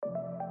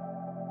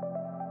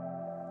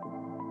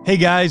Hey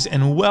guys,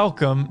 and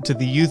welcome to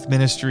the Youth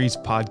Ministries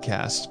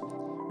podcast.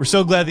 We're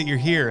so glad that you're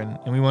here,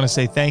 and we want to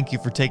say thank you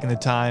for taking the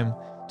time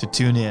to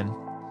tune in.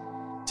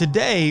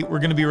 Today, we're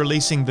going to be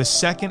releasing the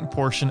second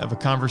portion of a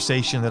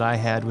conversation that I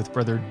had with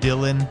Brother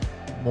Dylan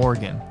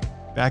Morgan.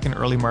 Back in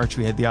early March,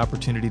 we had the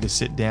opportunity to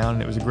sit down,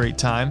 and it was a great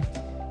time.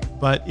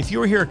 But if you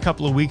were here a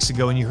couple of weeks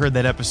ago and you heard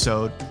that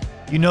episode,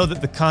 you know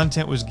that the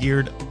content was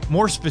geared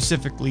more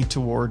specifically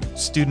toward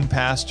student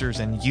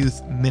pastors and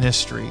youth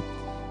ministry.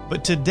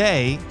 But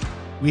today,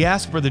 we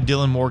asked Brother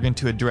Dylan Morgan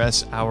to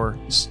address our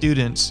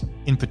students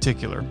in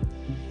particular.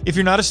 If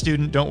you're not a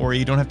student, don't worry,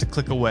 you don't have to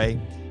click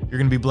away. You're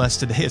going to be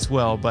blessed today as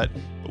well, but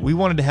we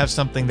wanted to have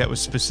something that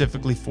was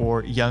specifically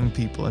for young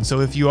people. And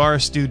so if you are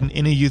a student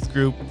in a youth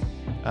group,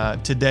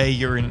 today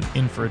you're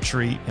in for a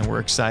treat, and we're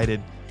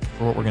excited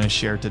for what we're going to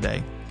share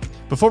today.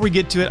 Before we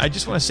get to it, I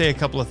just want to say a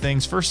couple of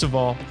things. First of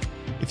all,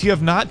 if you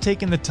have not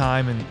taken the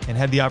time and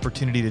had the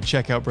opportunity to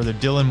check out Brother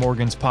Dylan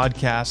Morgan's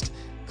podcast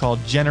called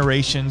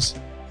Generations,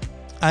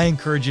 I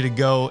encourage you to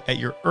go at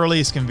your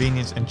earliest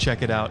convenience and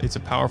check it out. It's a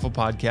powerful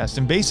podcast.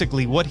 And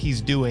basically what he's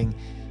doing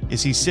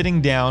is he's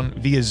sitting down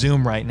via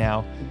Zoom right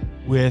now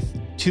with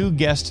 2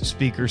 guest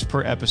speakers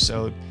per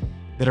episode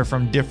that are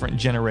from different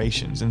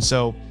generations. And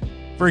so,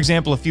 for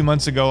example, a few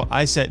months ago,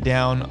 I sat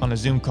down on a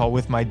Zoom call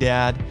with my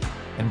dad,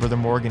 and Brother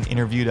Morgan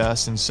interviewed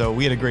us. And so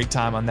we had a great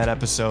time on that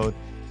episode.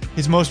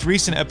 His most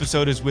recent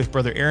episode is with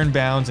Brother Aaron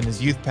Bounds and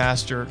his youth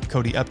pastor,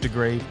 Cody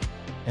Updegrave.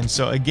 And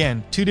so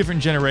again, 2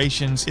 different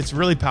generations. It's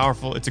really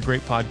powerful. It's a great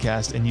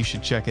podcast, and you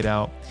should check it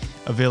out.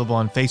 Available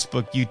on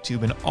Facebook,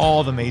 YouTube, and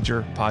all the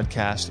major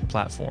podcast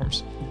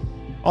platforms.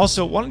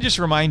 Also, want to just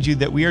remind you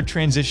that we are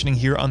transitioning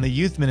here on the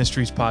Youth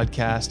Ministries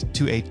podcast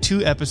to a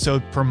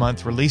 2-episode per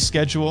month release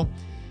schedule.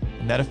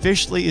 And that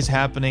officially is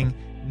happening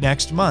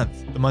next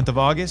month, the month of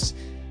August.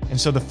 And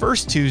so the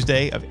first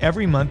Tuesday of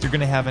every month, you're going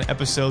to have an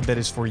episode that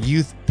is for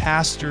youth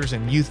pastors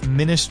and youth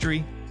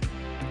ministry.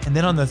 And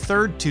then on the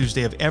third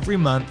Tuesday of every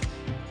month,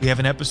 we have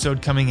an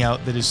episode coming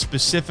out that is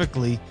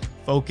specifically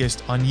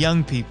focused on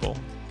young people.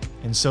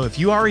 And so if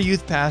you are a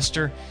youth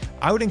pastor,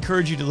 I would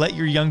encourage you to let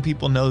your young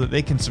people know that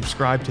they can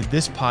subscribe to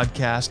this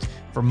podcast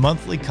for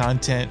monthly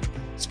content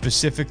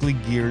specifically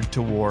geared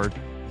toward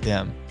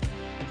them.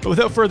 But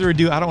without further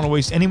ado, I don't want to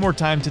waste any more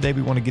time today.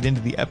 We want to get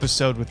into the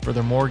episode with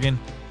Brother Morgan.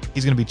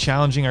 He's going to be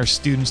challenging our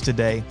students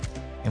today,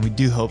 and we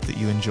do hope that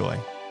you enjoy.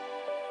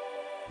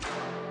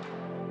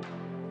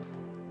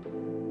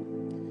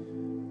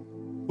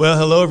 Well,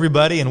 hello,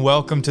 everybody, and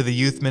welcome to the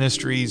Youth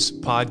Ministries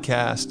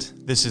podcast.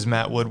 This is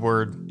Matt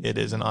Woodward. It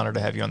is an honor to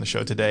have you on the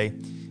show today.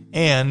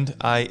 And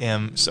I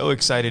am so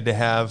excited to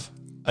have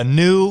a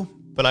new,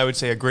 but I would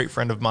say a great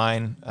friend of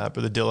mine,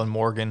 Brother Dylan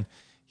Morgan.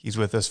 He's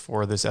with us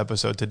for this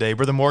episode today.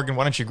 Brother Morgan,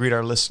 why don't you greet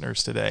our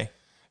listeners today?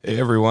 Hey,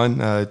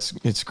 everyone.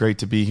 It's great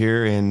to be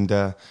here,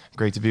 and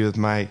great to be with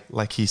my,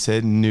 like he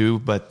said, new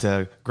but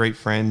great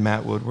friend,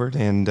 Matt Woodward,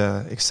 and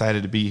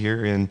excited to be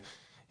here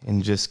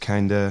and just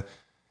kind of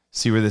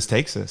see where this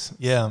takes us.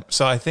 Yeah.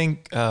 So I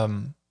think, I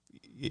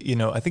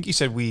think you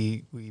said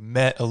we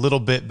met a little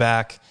bit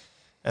back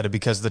at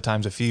Because of the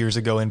Times a few years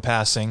ago in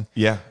passing.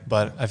 Yeah.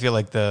 But I feel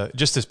like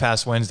just this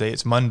past Wednesday,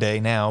 it's Monday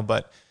now,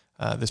 but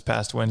this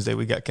past Wednesday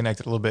we got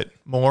connected a little bit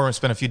more and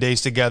spent a few days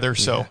together.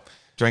 So yeah.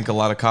 Drank a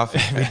lot of coffee.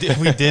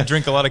 we did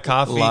drink a lot of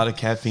coffee. A lot of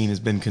caffeine has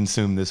been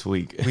consumed this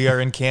week. We are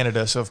in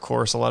Canada, so of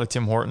course a lot of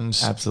Tim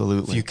Hortons.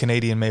 Absolutely. A few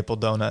Canadian maple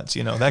donuts,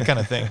 that kind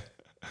of thing.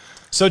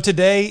 So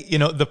today,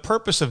 the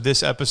purpose of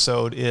this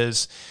episode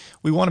is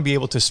we want to be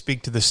able to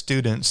speak to the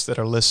students that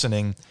are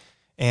listening.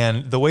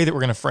 And the way that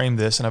we're going to frame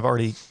this, and I've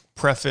already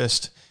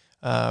prefaced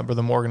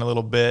Brother Morgan a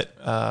little bit,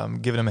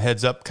 giving him a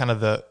heads up, kind of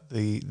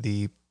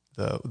the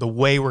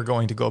way we're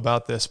going to go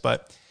about this.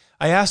 But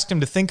I asked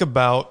him to think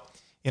about,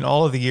 in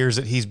all of the years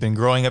that he's been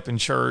growing up in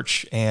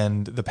church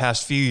and the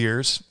past few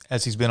years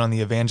as he's been on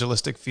the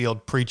evangelistic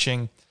field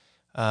preaching,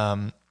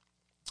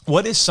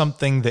 what is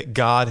something that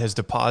God has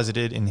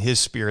deposited in his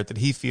spirit that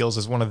he feels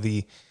is one of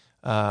the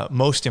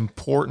most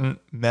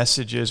important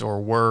messages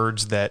or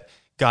words that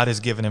God has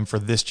given him for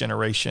this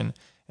generation?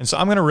 And so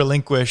I'm going to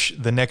relinquish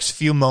the next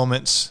few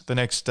moments, the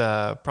next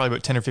probably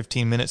about 10 or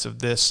 15 minutes of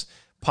this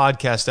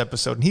podcast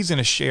episode, and he's going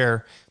to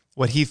share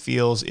what he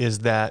feels is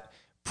that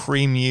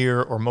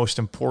premier or most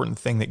important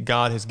thing that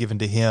God has given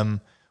to him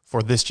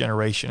for this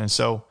generation. And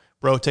so,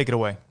 bro, take it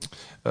away.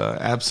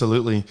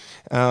 Absolutely.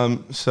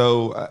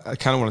 So I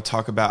kind of want to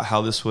talk about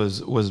how this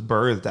was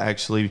birthed,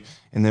 actually,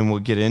 and then we'll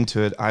get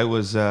into it. I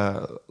was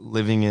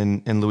living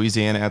in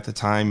Louisiana at the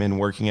time and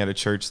working at a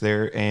church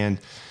there, and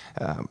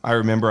I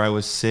remember I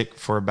was sick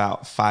for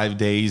about 5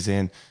 days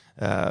and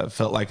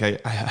felt like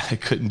I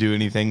couldn't do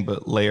anything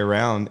but lay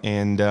around.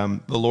 And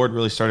the Lord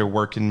really started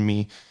working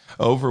me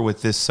over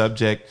with this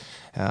subject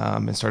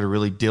and started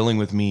really dealing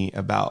with me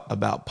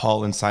about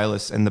Paul and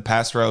Silas. And the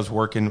pastor I was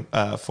working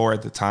for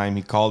at the time,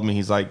 he called me.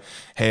 He's like,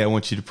 "Hey, I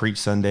want you to preach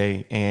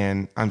Sunday."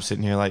 And I'm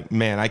sitting here like,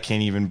 man, I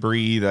can't even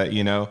breathe,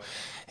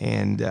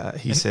 And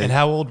he said, "And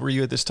how old were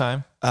you at this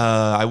time?"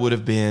 I would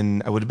have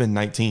been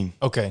 19.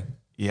 Okay.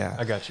 Yeah,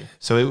 I got you.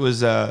 So it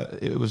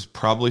was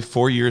probably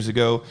 4 years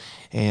ago,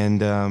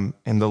 and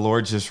the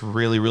Lord just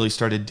really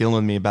started dealing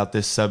with me about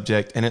this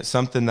subject, and it's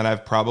something that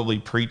I've probably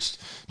preached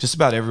just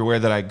about everywhere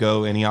that I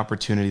go, any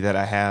opportunity that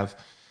I have.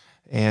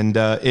 And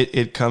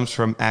it comes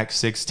from Acts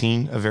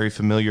 16, a very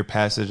familiar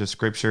passage of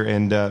Scripture.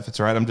 And if it's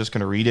all right, I'm just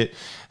going to read it.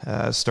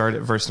 Start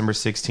at verse number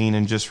 16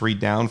 and just read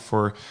down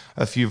for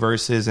a few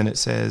verses. And it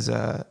says,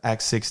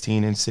 Acts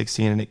 16 and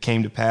 16, and it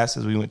came to pass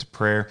as we went to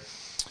prayer,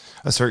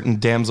 a certain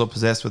damsel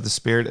possessed with the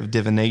spirit of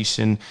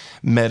divination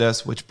met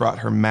us, which brought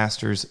her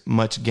masters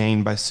much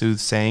gain by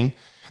soothsaying.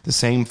 The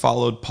same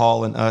followed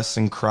Paul and us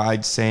and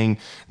cried, saying,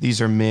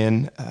 These are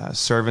men,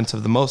 servants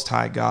of the Most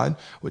High God,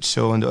 which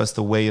show unto us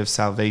the way of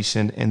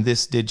salvation. And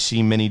this did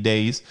she many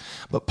days.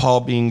 But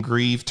Paul, being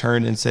grieved,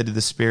 turned and said to the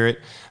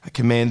Spirit, I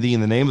command thee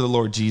in the name of the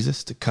Lord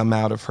Jesus to come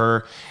out of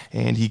her.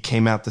 And he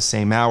came out the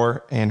same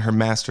hour, and her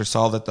master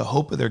saw that the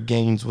hope of their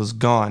gains was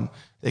gone.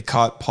 They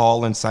caught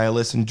Paul and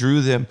Silas and drew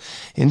them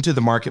into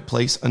the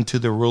marketplace unto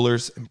the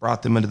rulers and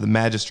brought them unto the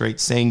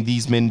magistrates, saying,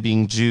 These men,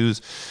 being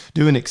Jews,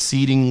 do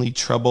exceedingly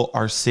trouble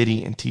our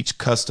city and teach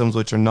customs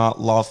which are not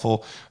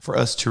lawful for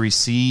us to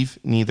receive,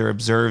 neither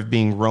observe,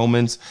 being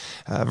Romans.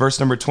 Verse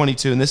number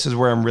 22, and this is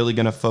where I'm really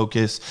going to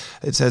focus.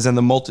 It says, And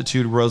the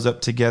multitude rose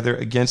up together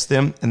against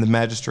them, and the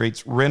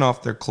magistrates rent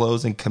off their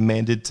clothes and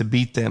commanded to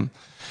beat them.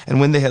 And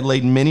when they had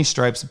laid many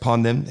stripes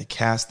upon them, they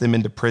cast them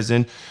into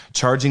prison,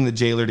 charging the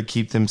jailer to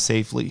keep them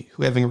safely,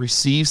 who having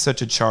received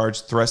such a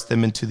charge, thrust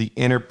them into the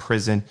inner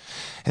prison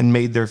and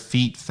made their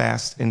feet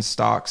fast in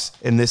stocks.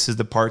 And this is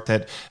the part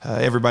that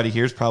everybody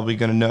here is probably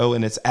going to know.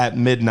 And it's at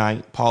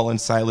midnight, Paul and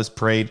Silas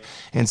prayed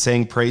and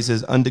sang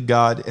praises unto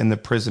God, and the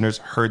prisoners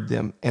heard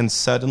them. And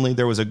suddenly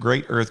there was a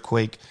great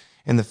earthquake,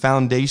 and the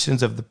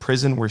foundations of the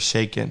prison were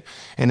shaken.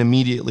 And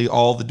immediately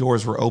all the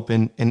doors were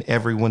open, and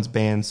everyone's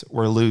bands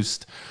were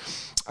loosed.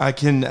 I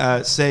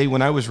can say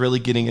when I was really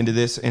getting into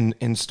this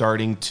and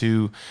starting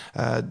to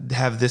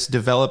have this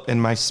develop in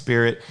my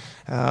spirit,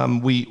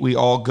 we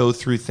all go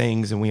through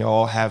things, and we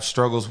all have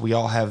struggles. We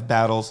all have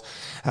battles.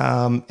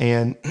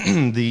 And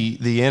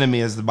the enemy,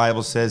 as the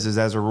Bible says, is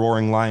as a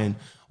roaring lion,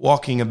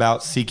 walking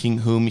about seeking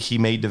whom he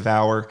may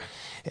devour.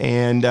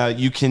 And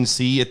you can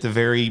see at the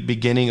very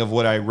beginning of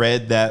what I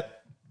read that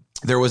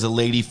there was a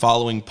lady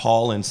following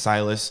Paul and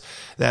Silas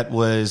that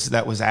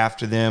was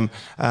after them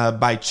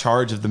by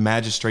charge of the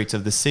magistrates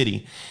of the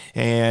city,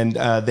 and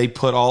they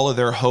put all of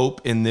their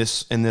hope in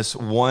this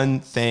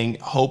one thing,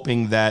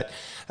 hoping that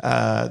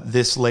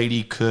this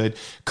lady could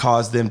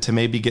cause them to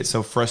maybe get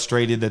so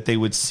frustrated that they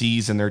would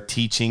cease in their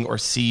teaching, or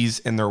cease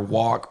in their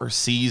walk, or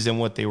cease in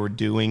what they were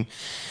doing.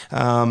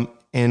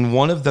 And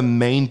one of the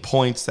main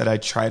points that I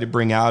try to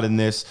bring out in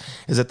this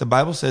is that the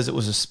Bible says it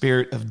was a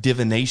spirit of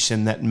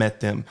divination that met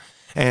them.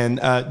 And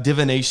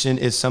divination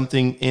is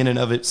something in and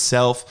of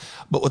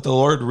itself. But what the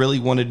Lord really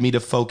wanted me to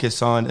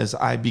focus on as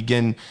I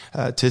begin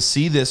to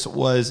see this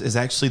is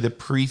actually the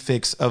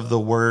prefix of the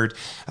word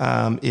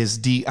is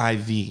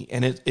div.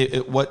 And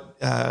it what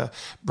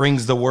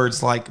brings the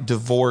words like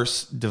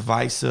divorce,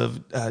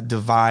 divisive,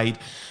 divide.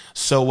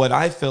 So what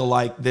I feel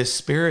like this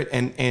spirit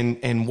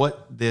and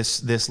what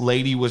this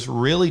lady was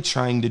really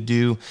trying to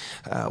do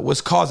was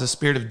cause a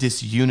spirit of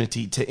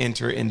disunity to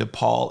enter into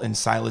Paul and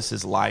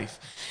Silas's life,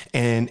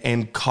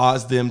 and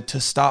cause them to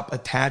stop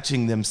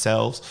attaching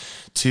themselves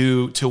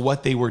to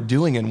what they were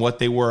doing and what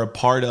they were a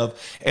part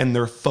of and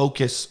their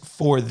focus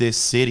for this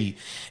city.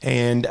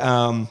 And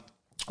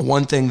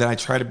one thing that I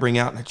try to bring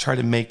out and I try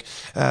to make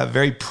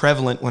very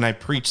prevalent when I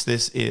preach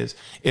this is,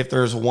 if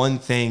there's one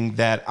thing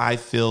that I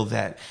feel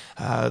that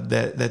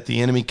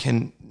the enemy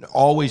can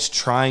always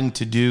trying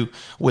to do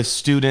with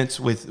students,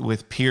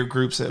 with peer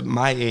groups at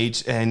my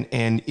age,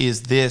 and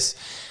is this,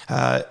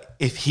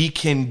 if he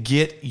can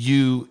get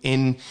you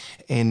in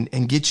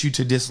and get you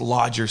to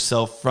dislodge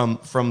yourself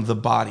from the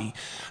body,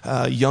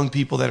 young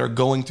people that are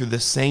going through the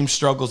same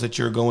struggles that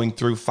you're going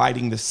through,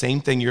 fighting the same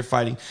thing you're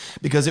fighting,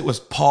 because it was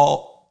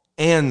Paul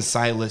and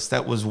Silas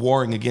that was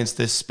warring against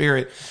this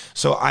spirit.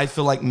 So I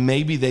feel like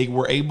maybe they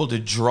were able to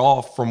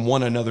draw from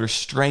one another's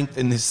strength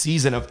in this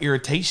season of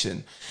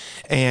irritation.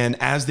 And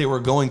as they were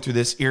going through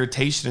this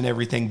irritation and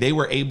everything, they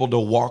were able to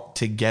walk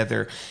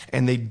together,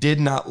 and they did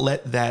not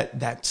let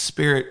that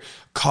spirit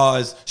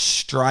cause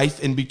strife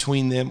in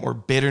between them or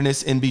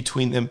bitterness in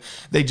between them.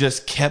 They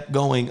just kept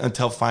going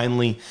until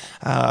finally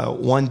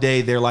one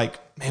day they're like,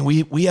 man,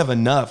 we have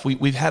enough.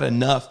 We've had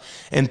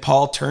enough. And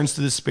Paul turns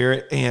to the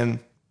spirit, and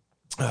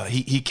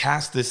he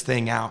cast this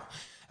thing out.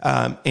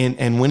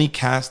 And when he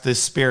cast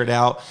this spirit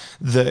out,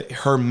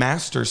 her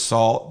master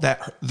saw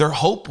that their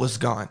hope was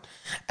gone.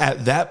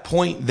 At that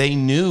point, they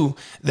knew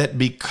that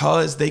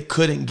because they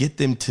couldn't get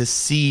them to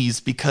cease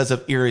because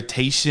of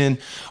irritation,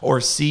 or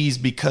cease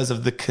because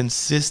of the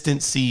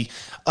consistency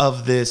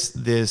of this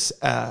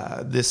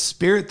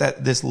spirit,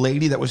 that this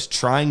lady that was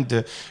trying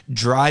to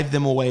drive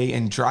them away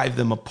and drive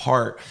them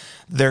apart,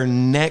 their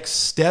next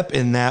step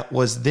in that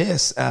was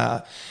this.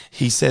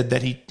 He said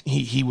that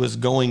he was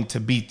going to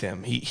beat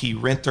them. He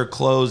rent their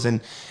clothes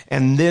and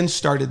then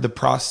started the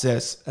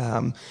process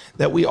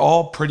that we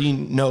all pretty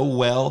know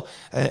well.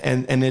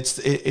 And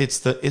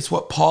it's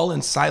what Paul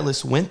and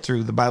Silas went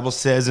through. The Bible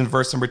says in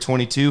verse number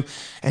 22,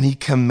 and he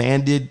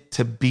commanded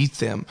to beat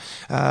them.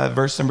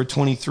 Verse number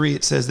 23,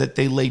 it says that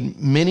they laid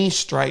many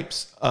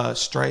stripes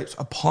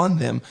upon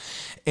them.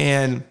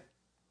 And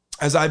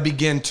as I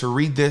began to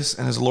read this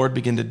and as the Lord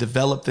began to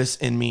develop this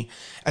in me,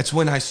 that's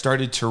when I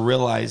started to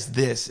realize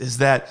this, is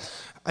that,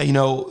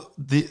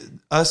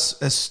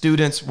 us as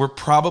students, we're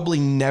probably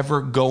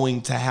never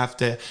going to have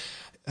to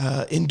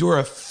endure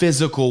a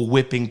physical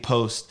whipping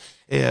post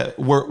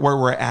where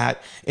we're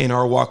at in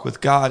our walk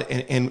with God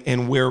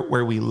and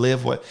where we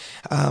live.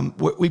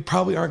 We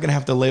probably aren't going to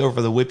have to lay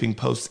over the whipping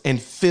post and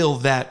feel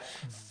that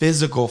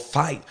physical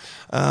fight.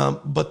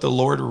 But the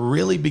Lord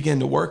really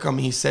began to work on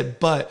me. He said,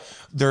 but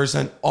there's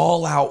an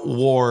all-out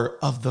war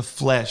of the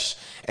flesh.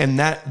 And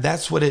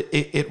that's what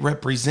it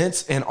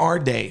represents in our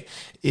day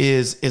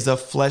is a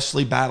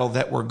fleshly battle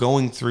that we're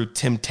going through,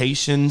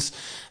 temptations,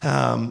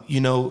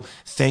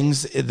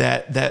 things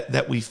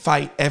that we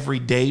fight every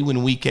day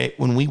when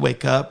we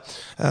wake up.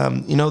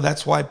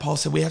 That's why Paul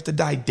said we have to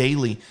die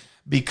daily,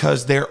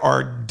 because there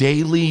are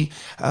daily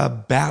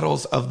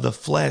battles of the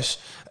flesh.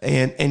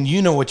 And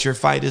you know what your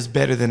fight is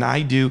better than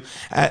I do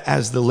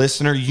as the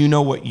listener. You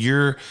know what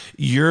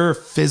your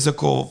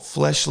physical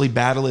fleshly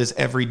battle is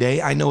every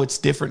day. I know it's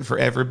different for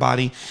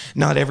everybody.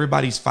 Not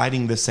everybody's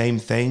fighting the same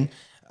thing.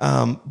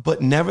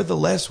 But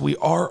nevertheless, we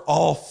are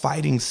all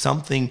fighting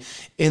something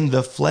in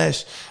the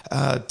flesh,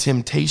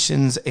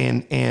 temptations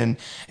and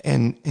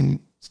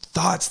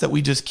thoughts that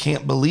we just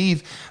can't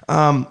believe.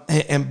 But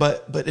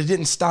it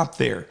didn't stop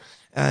there.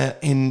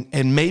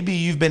 And maybe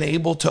you've been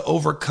able to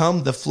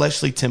overcome the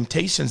fleshly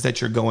temptations that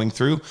you're going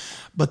through.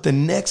 But the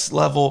next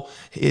level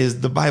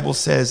is, the Bible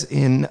says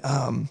in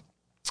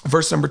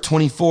verse number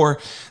 24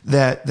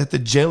 that the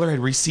jailer had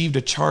received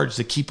a charge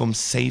to keep him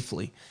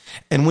safely.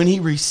 And when he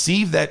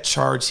received that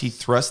charge, he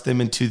thrust them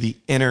into the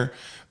inner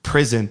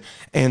prison.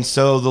 And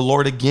so the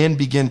Lord again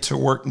began to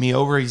work me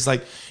over. He's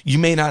like, you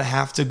may not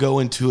have to go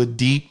into a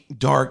deep,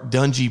 dark,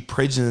 dungy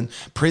prison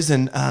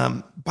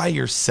by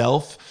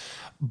yourself,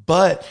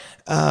 but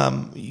there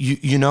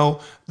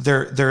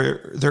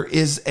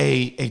is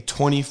a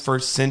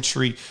 21st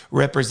century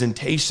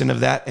representation of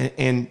that,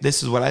 and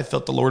this is what I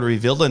felt the Lord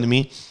revealed unto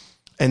me,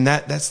 and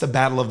that's the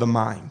battle of the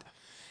mind.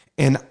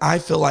 And I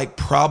feel like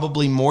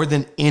probably more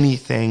than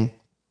anything,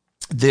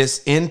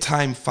 this end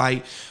time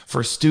fight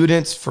for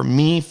students, for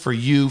me, for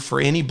you,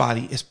 for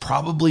anybody, is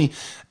probably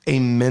a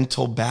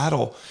mental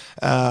battle.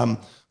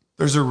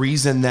 There's a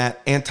reason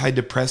that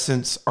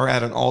antidepressants are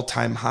at an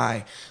all-time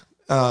high.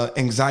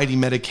 Anxiety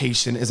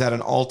medication is at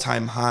an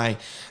all-time high.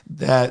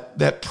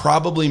 That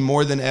probably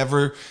more than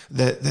ever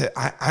that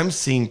I'm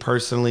seeing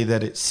personally,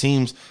 that it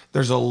seems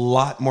there's a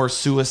lot more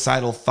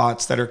suicidal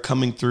thoughts that are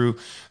coming through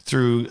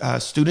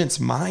students'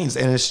 minds.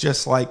 And it's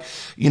just like,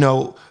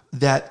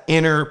 that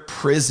inner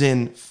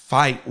prison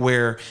fight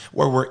where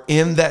we're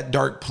in that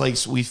dark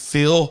place. We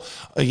feel,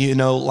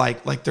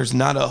 like there's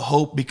not a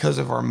hope because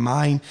of our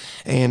mind,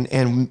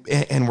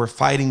 and we're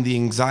fighting the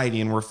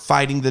anxiety, and we're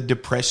fighting the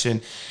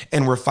depression,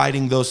 and we're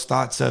fighting those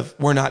thoughts of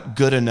we're not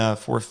good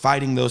enough. We're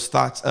fighting those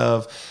thoughts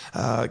of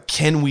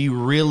can we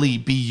really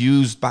be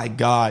used by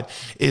God?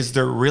 Is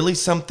there really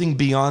something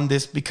beyond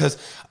this? Because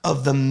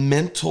of the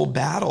mental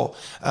battle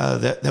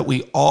that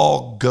we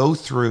all go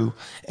through,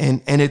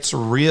 and it's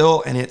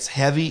real and it's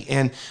heavy.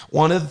 And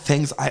one of the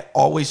things I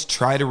always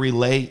try to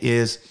relay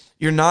is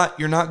you're not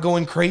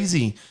going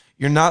crazy.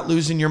 You're not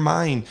losing your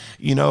mind.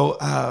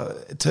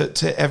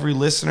 To every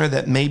listener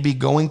that may be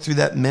going through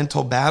that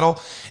mental battle,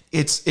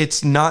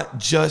 it's not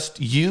just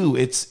you.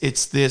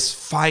 It's this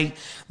fight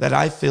that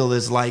I feel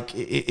is like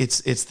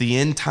it's the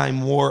end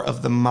time war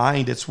of the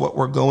mind. It's what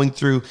we're going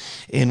through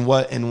in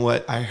what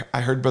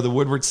I heard Brother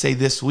Woodward say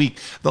this week,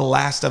 the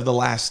last of the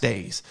last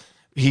days.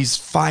 He's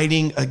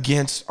fighting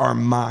against our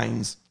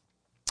minds.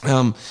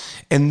 And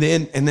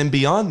then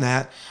beyond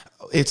that,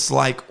 it's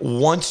like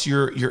once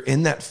you're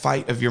in that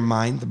fight of your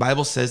mind, the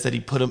Bible says that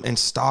he put them in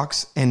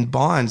stocks and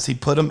bonds. He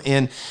put them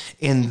in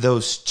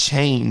those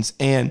chains.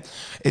 And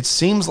it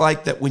seems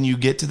like that when you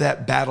get to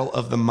that battle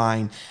of the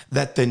mind,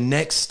 that the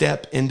next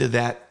step into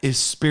that is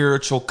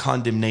spiritual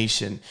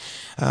condemnation.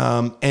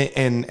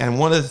 And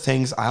one of the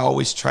things I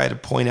always try to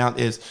point out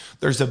is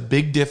there's a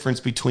big difference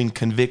between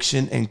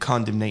conviction and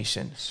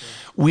condemnation. Sure.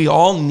 We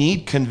all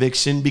need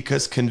conviction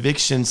because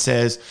conviction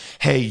says,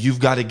 hey, you've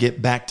got to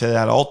get back to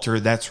that altar.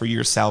 That's where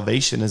your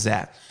salvation is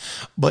at.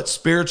 But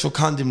spiritual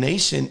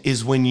condemnation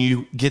is when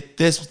you get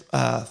this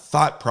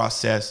thought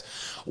process,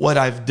 what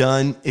I've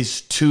done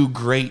is too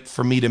great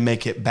for me to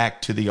make it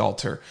back to the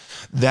altar.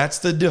 That's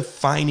the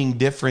defining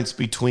difference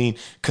between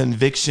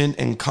conviction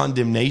and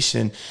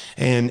condemnation.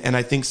 And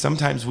I think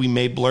sometimes we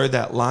may blur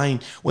that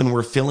line when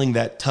we're feeling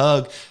that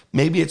tug.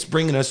 Maybe it's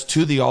bringing us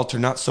to the altar,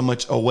 not so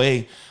much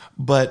away.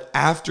 But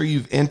after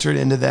you've entered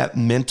into that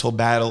mental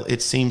battle,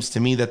 it seems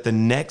to me that the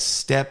next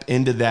step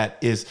into that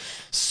is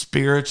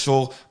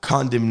spiritual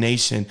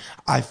condemnation.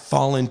 I've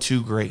fallen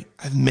too great.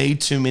 I've made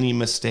too many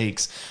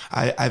mistakes.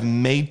 I've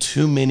made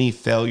too many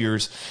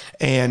failures.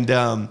 And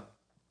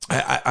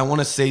I want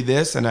to say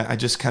this, and I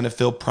just kind of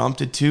feel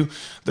prompted to.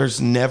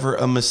 There's never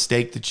a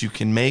mistake that you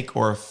can make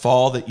or a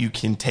fall that you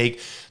can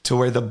take to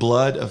where the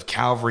blood of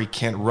Calvary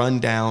can't run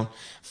down,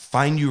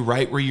 find you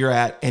right where you're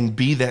at, and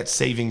be that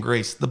saving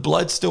grace. The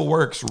blood still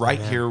works right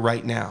Amen. here,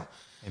 right now.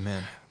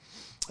 Amen.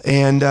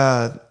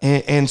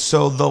 And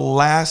so the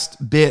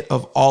last bit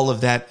of all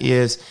of that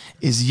is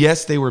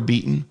yes, they were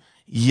beaten.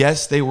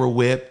 Yes, they were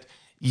whipped.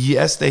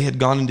 Yes, they had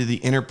gone into the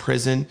inner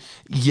prison.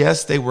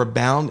 Yes, they were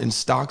bound in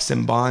stocks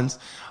and bonds.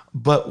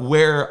 But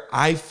where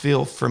I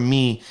feel for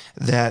me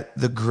that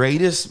the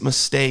greatest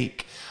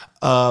mistake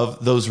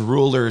of those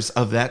rulers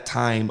of that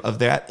time, of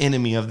that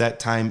enemy of that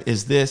time,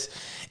 is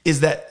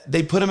that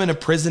they put them in a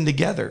prison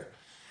together.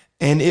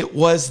 And it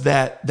was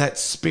that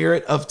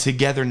spirit of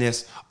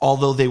togetherness,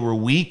 although they were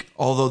weak,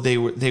 although they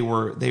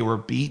were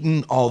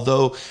beaten,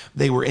 although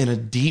they were in a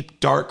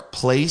deep, dark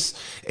place,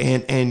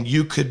 and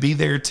you could be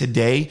there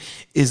today,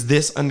 is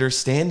this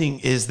understanding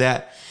is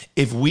that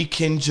if we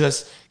can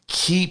just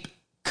keep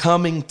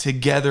coming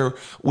together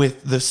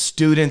with the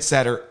students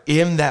that are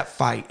in that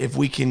fight, if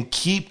we can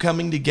keep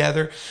coming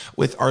together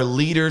with our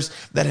leaders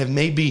that have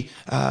maybe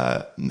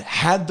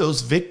had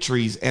those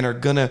victories and are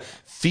going to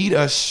feed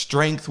us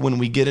strength when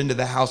we get into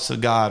the house of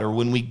God or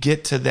when we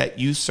get to that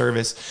youth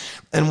service.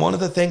 And one of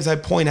the things I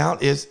point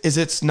out is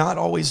it's not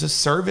always a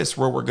service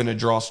where we're going to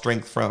draw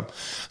strength from.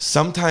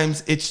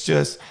 Sometimes it's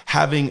just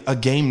having a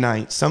game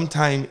night.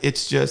 Sometimes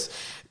it's just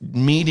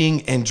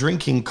meeting and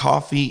drinking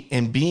coffee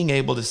and being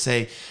able to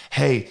say,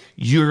 hey,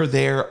 you're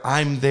there,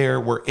 I'm there,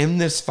 we're in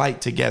this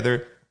fight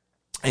together.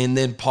 And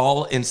then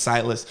Paul and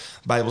Silas,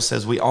 the Bible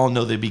says, we all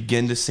know they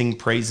begin to sing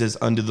praises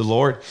unto the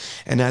Lord.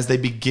 And as they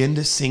begin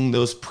to sing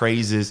those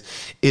praises,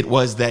 it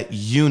was that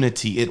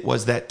unity. It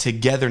was that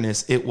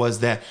togetherness. It was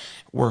that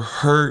we're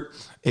hurt.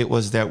 It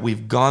was that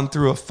we've gone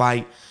through a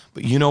fight.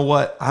 But you know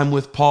what? I'm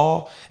with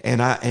Paul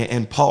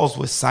and Paul's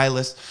with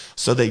Silas.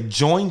 So they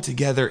joined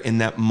together in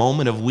that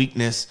moment of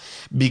weakness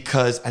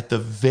because at the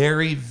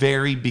very,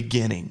 very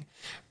beginning,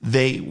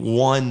 they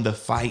won the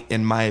fight,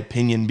 in my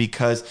opinion,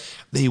 because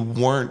they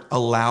weren't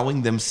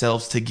allowing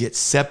themselves to get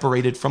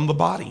separated from the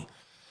body.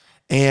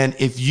 And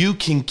if you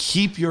can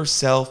keep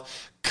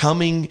yourself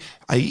coming,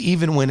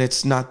 even when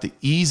it's not the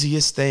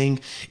easiest thing,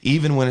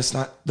 even when it's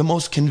not the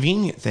most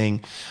convenient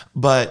thing,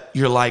 but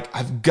you're like,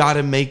 I've got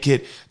to make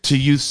it to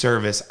youth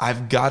service.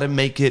 I've got to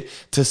make it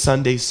to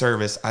Sunday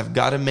service. I've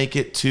got to make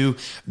it to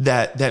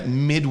that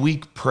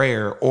midweek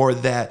prayer or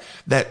that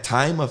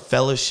time of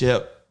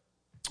fellowship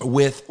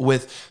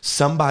with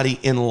somebody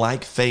in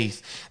like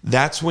faith.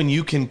 That's when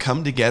you can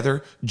come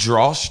together,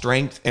 draw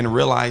strength, and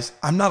realize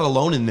I'm not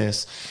alone in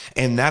this.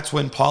 And that's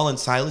when Paul and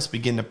Silas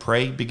begin to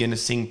pray, begin to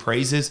sing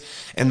praises.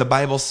 And the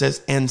Bible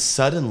says, and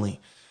suddenly,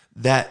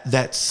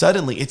 that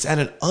suddenly, it's at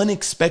an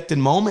unexpected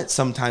moment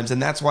sometimes.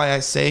 And that's why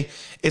I say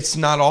it's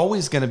not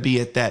always going to be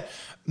at that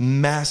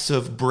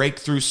massive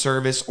breakthrough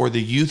service or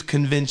the youth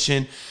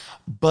convention.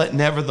 But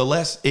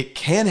nevertheless, it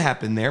can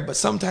happen there. But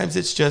sometimes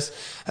it's just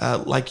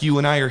like you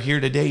and I are here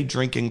today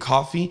drinking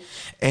coffee.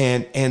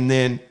 And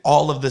then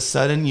all of a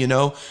sudden,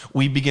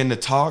 we begin to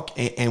talk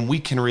and we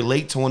can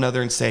relate to one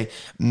another and say,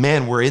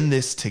 man, we're in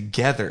this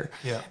together.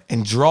 Yeah.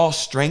 And draw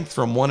strength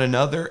from one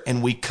another.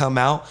 And we come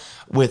out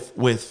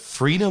with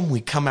freedom.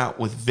 We come out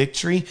with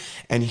victory.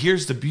 And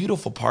here's the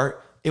beautiful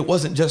part. It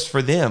wasn't just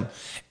for them.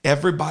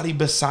 Everybody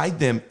beside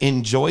them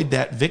enjoyed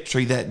that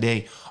victory that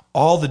day.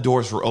 All the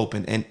doors were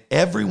open and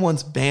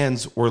everyone's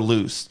bands were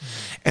loosed.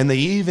 And they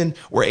even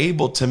were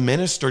able to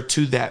minister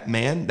to that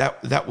man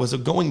that was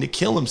going to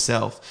kill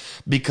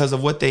himself because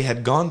of what they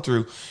had gone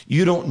through.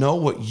 You don't know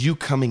what you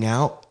coming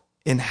out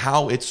and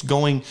how it's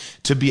going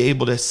to be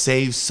able to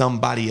save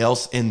somebody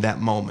else in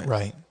that moment.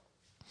 Right.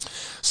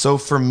 So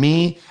for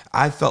me,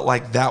 I felt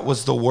like that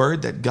was the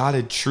word that God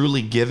had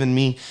truly given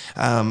me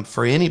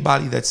for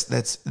anybody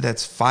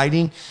that's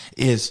fighting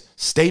is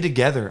stay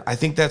together. I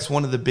think that's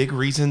one of the big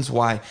reasons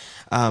why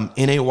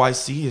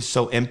NAYC is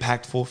so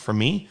impactful for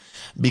me,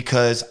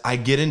 because I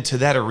get into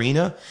that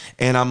arena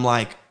and I'm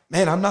like,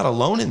 man, I'm not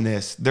alone in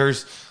this.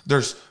 There's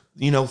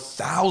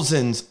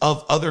thousands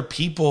of other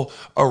people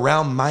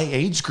around my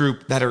age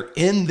group that are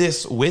in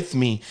this with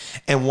me.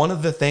 And one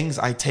of the things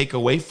I take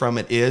away from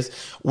it is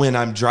when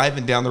I'm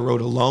driving down the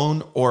road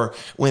alone, or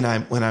when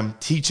I'm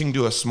teaching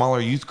to a smaller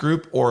youth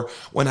group, or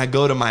when I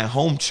go to my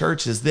home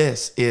church,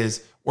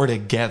 is we're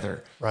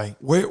together. Right.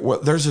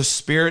 There's a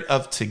spirit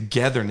of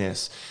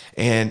togetherness.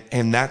 And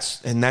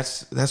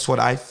that's what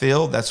I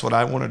feel. That's what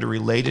I wanted to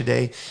relay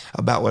today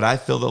about what I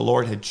feel the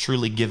Lord had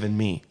truly given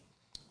me.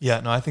 Yeah,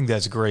 no, I think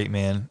that's great,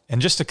 man.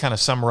 And just to kind of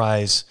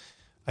summarize,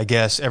 I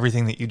guess,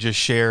 everything that you just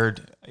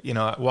shared,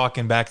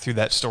 walking back through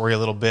that story a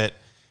little bit,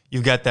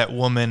 you've got that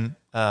woman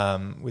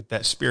with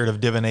that spirit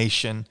of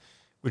divination,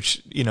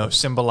 which,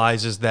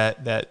 symbolizes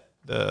that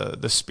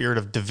the spirit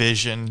of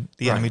division,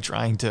 the enemy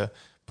trying to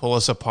pull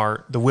us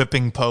apart. The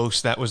whipping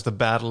post, that was the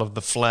battle of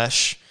the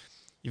flesh.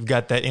 You've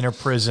got that inner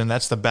prison.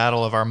 That's the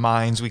battle of our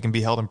minds. We can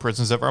be held in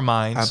prisons of our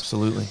minds.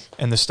 Absolutely.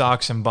 And the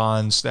stocks and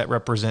bonds, that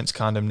represents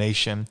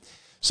condemnation.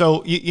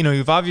 So,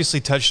 you've obviously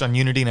touched on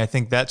unity, and I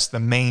think that's the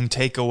main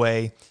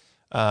takeaway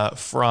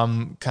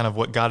from kind of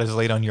what God has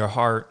laid on your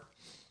heart.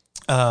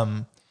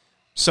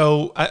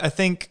 So I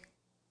think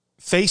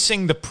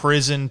facing the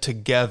prison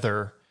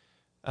together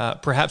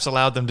perhaps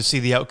allowed them to see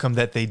the outcome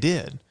that they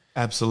did.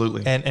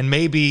 Absolutely. And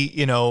maybe,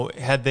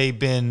 had they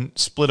been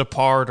split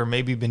apart or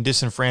maybe been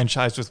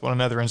disenfranchised with one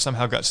another and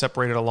somehow got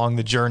separated along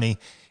the journey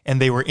and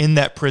they were in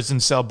that prison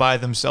cell by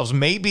themselves,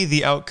 maybe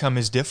the outcome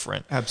is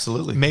different.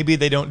 Absolutely. Maybe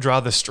they don't draw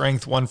the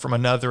strength one from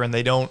another and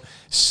they don't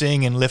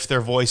sing and lift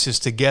their voices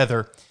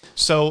together.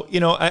 So,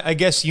 I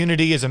guess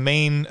unity is a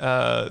main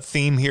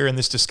theme here in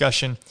this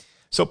discussion.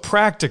 So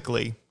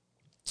practically,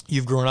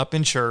 you've grown up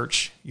in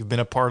church. You've been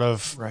a part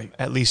of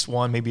at least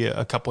one, maybe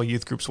a couple of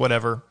youth groups,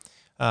 whatever.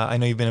 I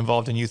know you've been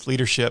involved in youth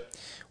leadership.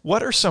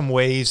 What are some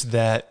ways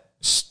that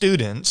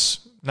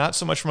students, not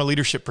so much from a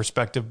leadership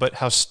perspective, but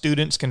how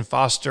students can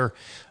foster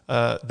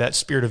that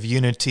spirit of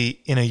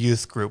unity in a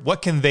youth group?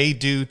 What can they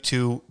do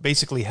to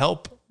basically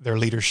help their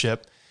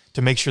leadership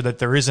to make sure that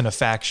there isn't a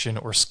faction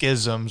or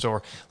schisms?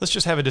 Or let's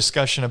just have a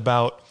discussion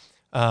about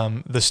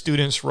the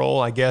student's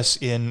role, I guess,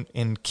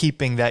 in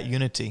keeping that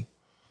unity.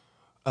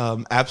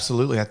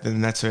 Absolutely. I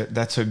think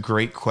that's a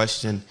great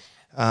question.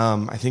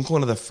 I think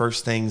one of the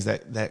first things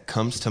that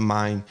comes to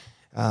mind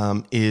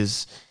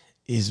is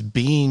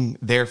being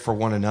there for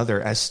one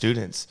another as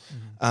students.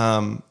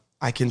 Mm-hmm.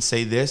 I can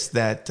say this,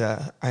 that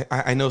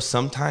I know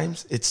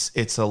sometimes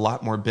it's a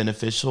lot more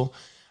beneficial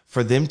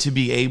for them to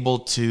be able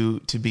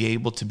to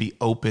be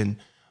open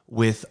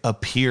with a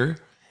peer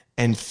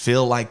and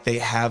feel like they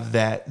have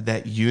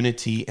that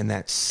unity and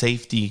that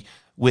safety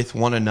with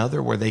one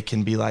another, where they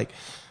can be like,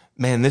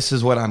 man, this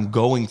is what I'm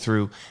going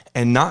through,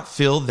 and not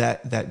feel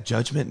that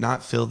judgment,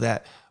 not feel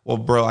that, well,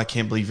 bro, I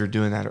can't believe you're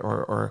doing that,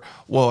 or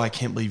whoa, I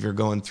can't believe you're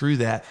going through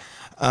that.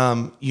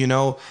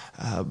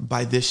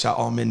 By this shall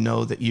all men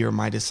know that ye are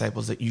my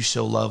disciples, that you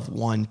shall love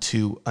one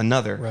to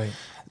another. Right.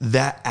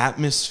 That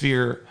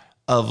atmosphere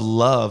of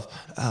love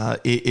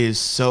is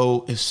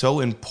so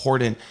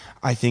important,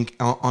 I think,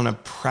 on a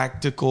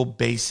practical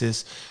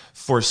basis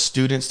for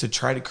students to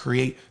try to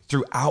create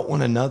throughout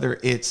one another.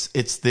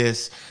 It's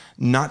this,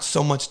 not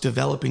so much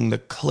developing the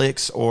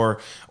cliques or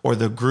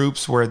the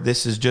groups where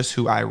this is just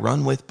who I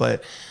run with,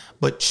 but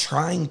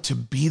trying to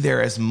be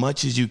there as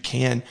much as you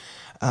can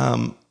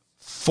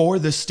for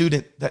the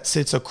student that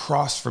sits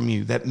across from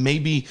you, that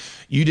maybe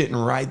you didn't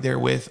ride there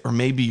with, or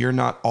maybe you're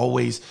not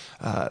always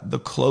the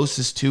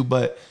closest to,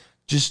 but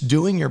just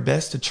doing your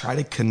best to try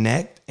to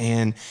connect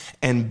and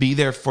be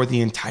there for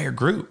the entire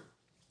group.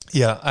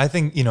 Yeah, I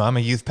think, I'm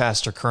a youth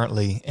pastor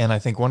currently, and I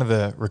think one of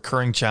the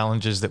recurring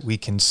challenges that we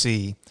can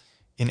see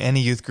in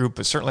any youth group,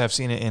 but certainly I've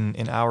seen it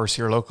in ours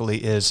here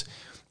locally, is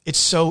it's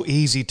so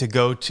easy to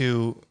go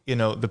to,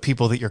 the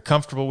people that you're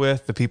comfortable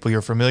with, the people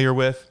you're familiar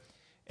with.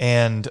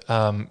 And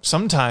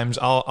sometimes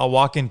I'll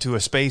walk into a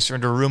space or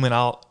into a room and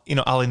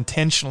I'll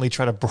intentionally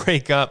try to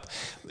break up.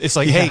 It's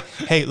like,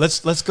 hey,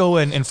 let's go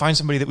and find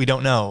somebody that we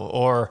don't know.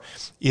 Or,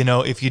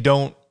 if you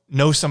don't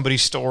know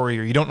somebody's story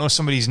or you don't know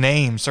somebody's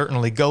name,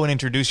 certainly go and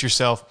introduce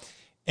yourself.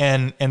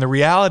 And the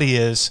reality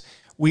is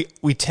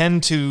we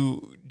tend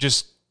to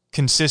just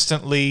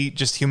consistently,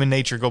 just human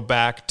nature, go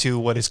back to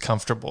what is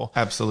comfortable.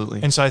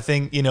 Absolutely. And so I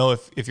think,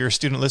 if you're a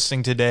student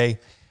listening today,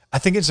 I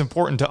think it's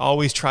important to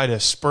always try to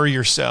spur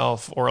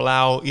yourself, or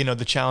allow,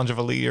 the challenge of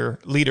a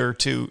leader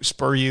to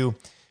spur you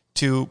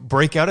to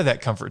break out of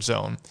that comfort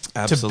zone.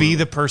 Absolutely. To be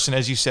the person,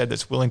 as you said,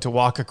 that's willing to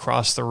walk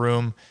across the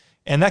room.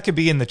 And that could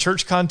be in the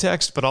church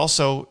context, but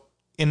also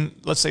in,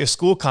 let's say, a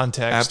school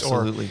context.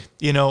 Absolutely.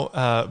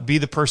 Or, be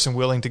the person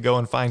willing to go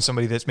and find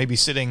somebody that's maybe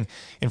sitting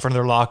in front of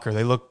their locker.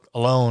 They look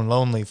alone,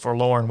 lonely,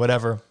 forlorn,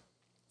 whatever.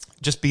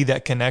 Just be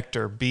that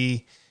connector,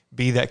 be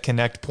that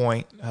connect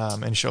point,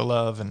 and show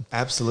love. And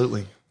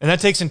absolutely. And that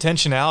takes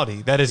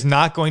intentionality. That is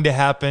not going to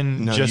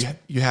happen. No,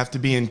 you have to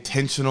be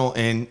intentional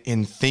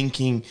in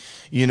thinking,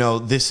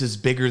 this is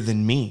bigger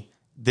than me.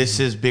 This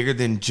is bigger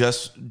than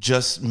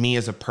just me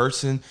as a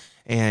person.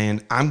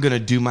 And I'm going to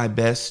do my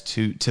best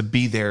to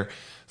be there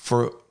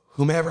for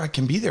whomever I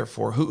can be there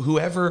for,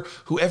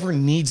 whoever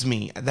needs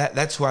me.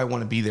 That's who I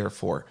want to be there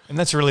for. And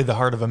that's really the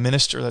heart of a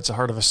minister. That's the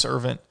heart of a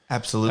servant.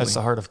 Absolutely. That's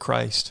the heart of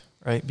Christ,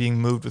 right? Being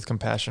moved with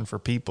compassion for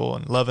people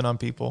and loving on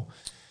people.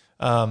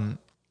 I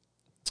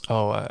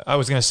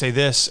was going to say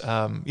this.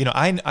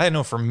 I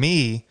know for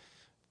me,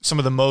 some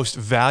of the most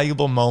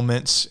valuable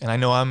moments, and I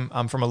know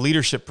I'm from a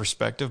leadership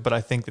perspective, but I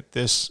think that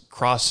this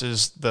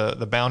crosses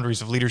the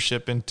boundaries of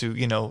leadership into,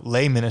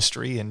 lay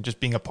ministry and just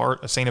being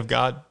a saint of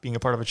God, being a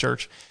part of a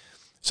church.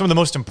 Some of the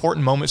most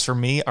important moments for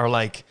me are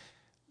like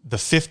the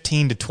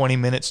 15 to 20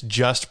 minutes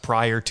just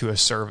prior to a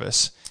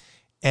service.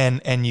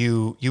 And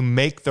you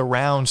make the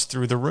rounds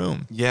through the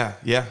room. Yeah.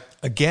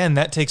 Again,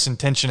 that takes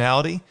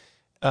intentionality.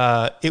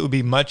 It would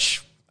be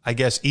much I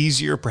guess,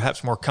 easier,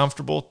 perhaps more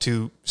comfortable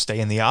to stay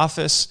in the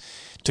office,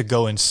 to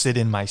go and sit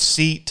in my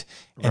seat,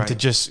 and to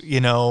just,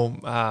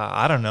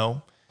 I don't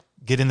know,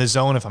 get in the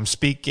zone if I'm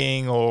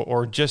speaking,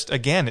 or just,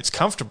 again, it's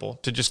comfortable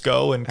to just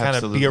go and kind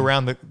of be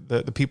around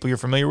the people you're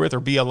familiar with, or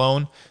be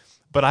alone.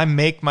 But I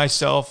make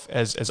myself,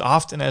 as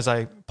often as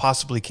I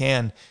possibly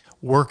can,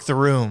 work the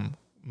room,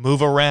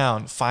 move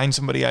around, find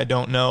somebody I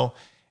don't know.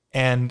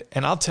 And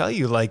I'll tell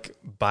you, like,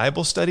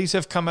 Bible studies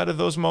have come out of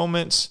those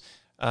moments,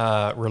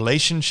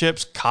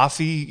 relationships,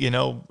 coffee,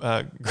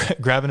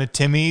 grabbing a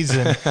Timmy's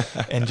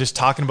and just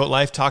talking about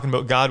life, talking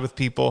about God with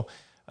people.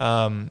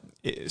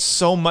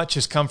 So much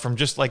has come from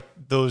just like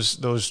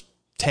those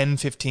 10,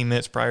 15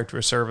 minutes prior to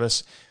a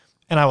service.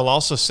 And I will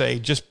also say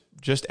just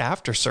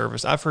after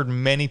service, I've heard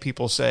many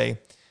people say,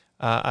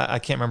 I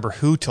can't remember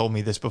who told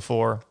me this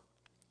before,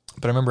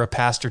 but I remember a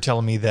pastor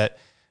telling me that,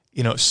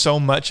 so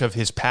much of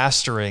his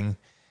pastoring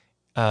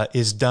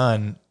is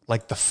done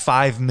like the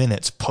 5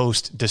 minutes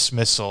post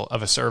dismissal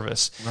of a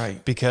service.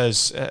 Right.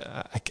 Because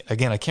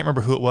again, I can't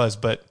remember who it was,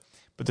 but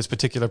this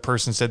particular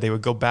person said they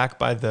would go back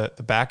by the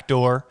back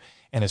door,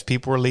 and as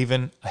people were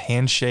leaving, a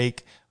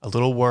handshake, a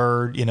little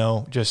word,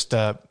 just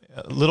a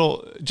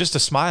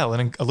smile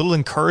and a little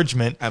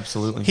encouragement.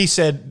 Absolutely. He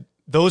said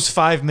those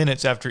 5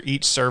 minutes after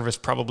each service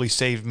probably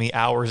saved me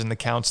hours in the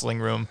counseling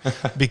room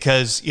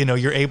because,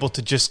 you're able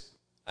to just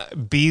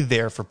be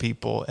there for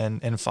people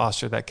and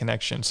foster that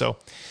connection. So,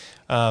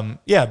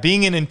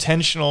 being an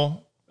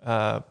intentional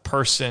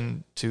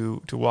person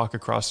to walk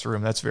across the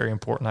room, that's very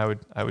important,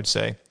 I would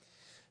say.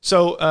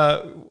 So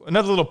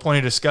another little point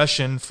of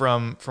discussion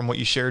from what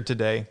you shared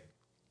today,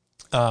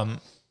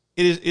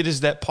 it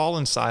is that Paul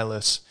and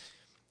Silas,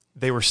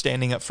 they were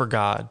standing up for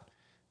God.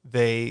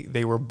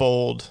 They were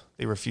bold.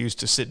 They refused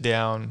to sit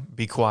down,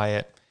 be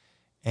quiet,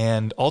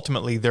 and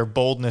ultimately their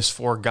boldness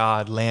for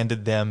God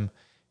landed them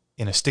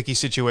in a sticky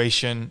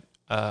situation,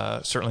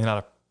 certainly not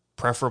a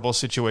preferable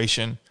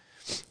situation,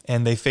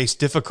 and they faced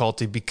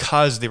difficulty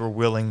because they were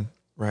willing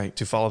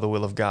to follow the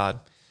will of God.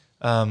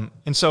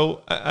 And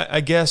so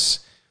I guess,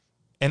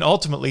 and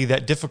ultimately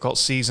that difficult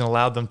season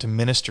allowed them to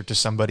minister to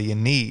somebody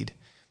in need.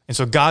 And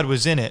so God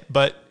was in it.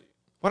 But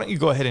why don't you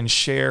go ahead and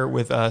share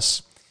with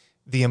us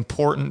the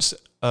importance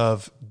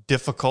of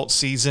difficult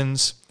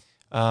seasons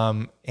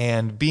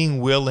and being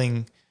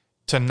willing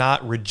to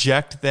not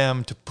reject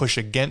them, to push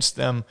against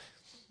them,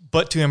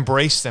 but to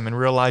embrace them and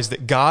realize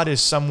that God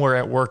is somewhere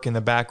at work in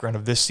the background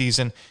of this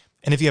season.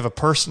 And if you have a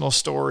personal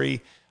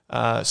story,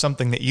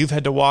 something that you've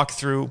had to walk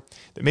through,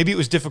 that maybe it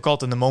was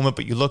difficult in the moment,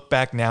 but you look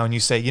back now and you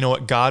say, you know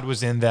what, God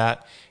was in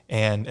that,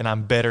 and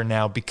I'm better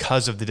now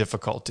because of the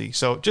difficulty.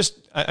 So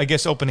just, I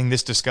guess, opening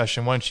this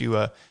discussion, why don't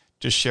you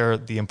just share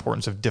the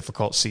importance of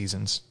difficult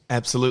seasons?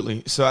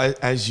 Absolutely. So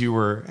as you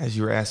were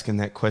asking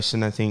that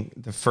question, I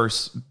think the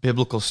first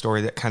biblical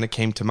story that kind of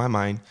came to my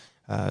mind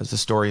is the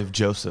story of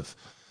Joseph.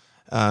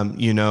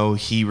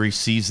 He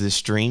receives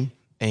this dream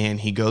and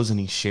he goes and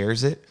he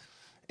shares it.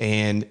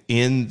 And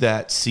in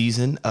that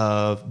season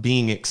of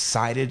being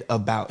excited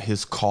about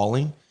his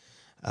calling,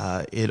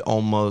 it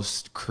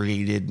almost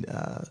created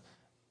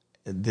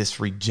this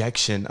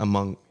rejection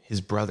among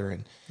his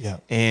brethren. Yeah.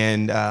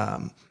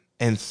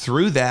 And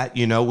through that,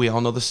 we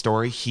all know the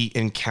story. He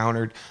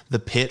encountered the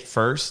pit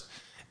first,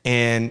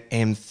 and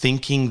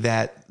thinking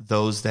that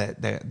those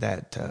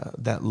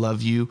that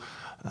love you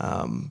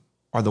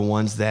are the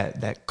ones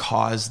that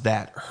cause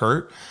that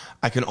hurt.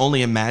 I can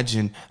only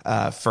imagine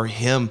for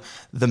him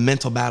the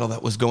mental battle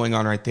that was going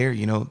on right there.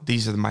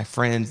 These are my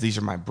friends, these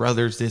are my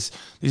brothers. These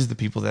are the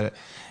people that,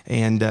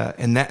 and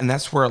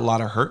that's where a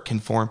lot of hurt can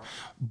form.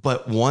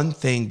 But one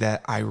thing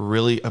that I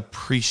really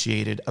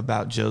appreciated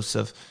about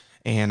Joseph,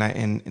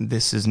 and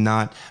this is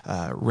not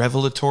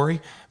revelatory,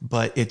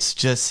 but it's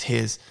just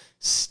his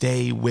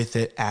stay with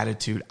it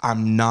attitude.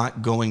 I'm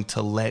not going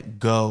to let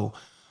go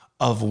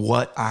of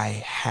what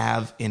I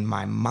have in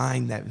my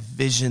mind, that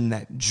vision,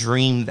 that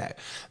dream, that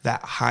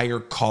higher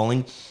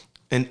calling.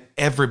 And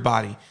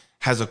everybody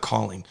has a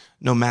calling,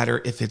 no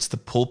matter if it's the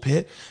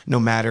pulpit, no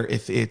matter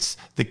if it's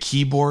the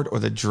keyboard or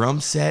the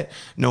drum set,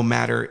 no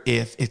matter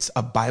if it's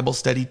a Bible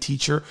study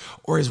teacher,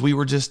 or as we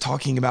were just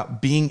talking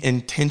about, being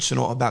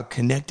intentional about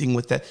connecting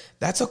with that.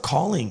 That's a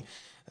calling.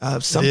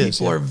 Some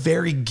people are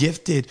very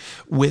gifted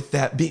with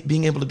that,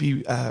 being able to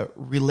be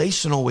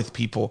relational with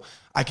people.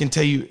 I can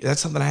tell you that's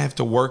something I have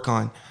to work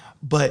on,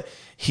 but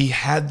he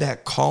had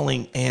that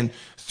calling, and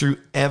through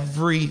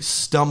every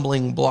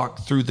stumbling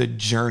block through the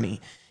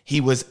journey, he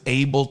was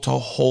able to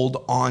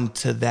hold on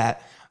to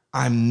that.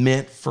 I'm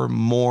meant for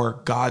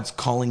more. God's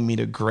calling me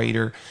to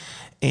greater.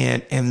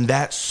 And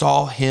that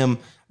saw him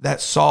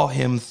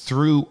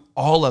through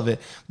all of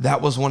it.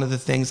 That was one of the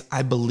things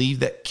I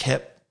believe that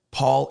kept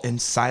Paul and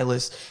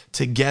Silas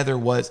together,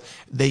 was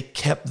they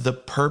kept the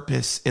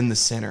purpose in the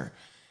center.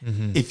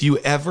 Mm-hmm. If you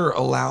ever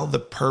allow the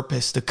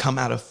purpose to come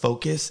out of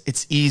focus,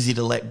 it's easy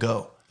to let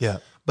go. Yeah.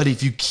 But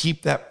if you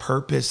keep that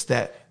purpose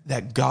that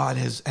God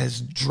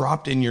has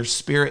dropped in your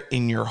spirit,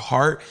 in your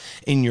heart,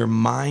 in your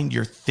mind,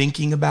 you're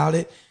thinking about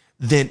it,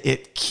 then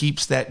it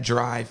keeps that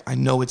drive. I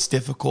know it's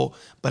difficult,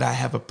 but I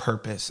have a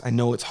purpose. I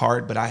know it's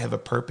hard, but I have a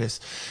purpose.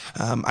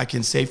 I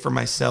can say for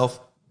myself,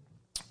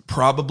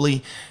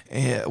 probably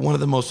one of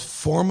the most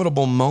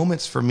formidable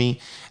moments for me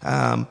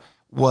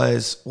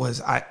was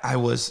I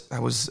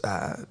was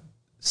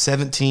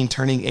 17,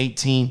 turning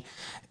 18,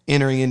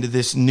 entering into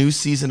this new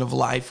season of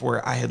life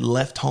where I had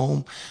left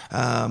home.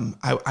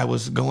 I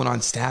was going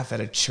on staff at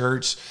a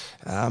church,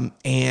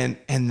 and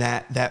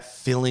that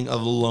feeling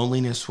of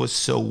loneliness was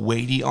so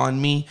weighty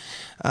on me.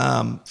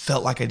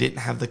 Felt like I didn't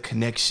have the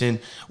connection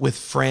with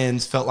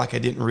friends, felt like I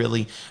didn't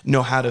really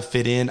know how to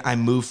fit in. I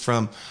moved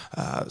from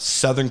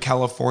Southern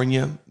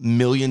California,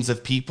 millions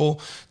of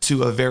people,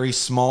 to a very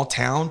small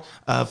town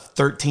of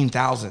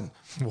 13,000.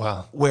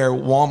 Wow. Where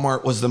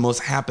Walmart was the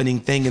most happening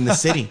thing in the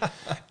city.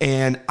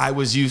 And I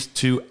was used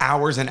to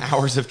hours and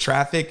hours of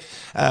traffic.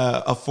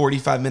 A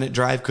 45-minute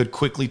drive could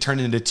quickly turn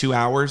into 2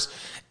 hours,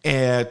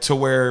 to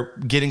where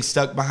getting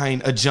stuck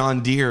behind a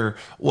John Deere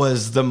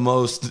was the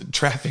most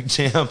traffic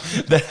jam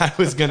that I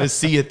was going to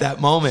see at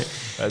that moment.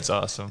 That's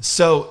awesome.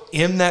 So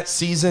in that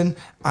season,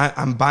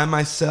 I'm by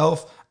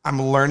myself.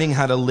 I'm learning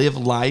how to live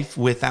life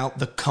without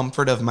the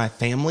comfort of my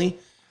family.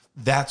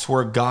 That's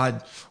where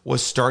God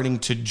was starting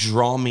to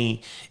draw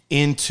me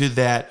into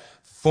that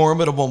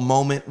formidable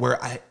moment where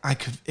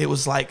it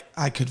was like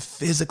I could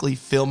physically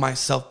feel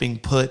myself being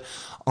put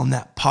on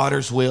that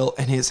potter's wheel,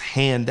 and his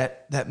hand,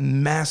 that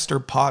master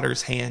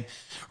potter's hand,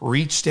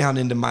 reached down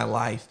into my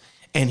life,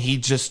 and he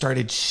just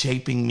started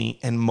shaping me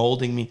and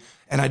molding me.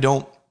 And I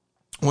don't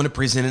want to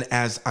present it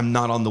as I'm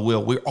not on the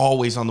wheel. We're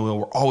always on the wheel.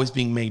 We're always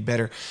being made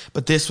better.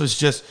 But this was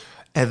just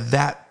at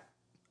that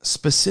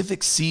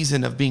specific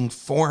season of being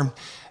formed.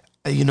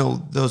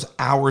 Those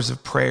hours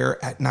of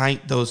prayer at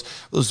night, those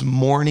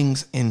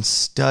mornings in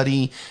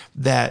study,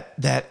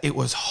 that it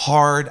was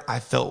hard.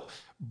 I felt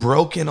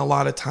broken a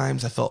lot of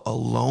times. I felt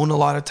alone a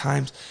lot of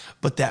times,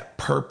 but that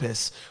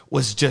purpose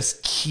was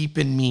just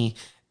keeping me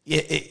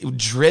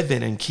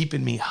driven and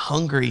keeping me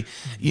hungry.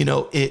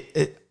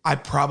 I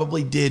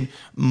probably did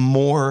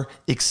more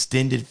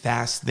extended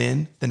fasts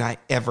then than I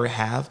ever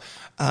have.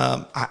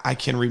 I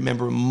can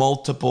remember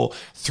multiple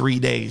 3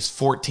 days,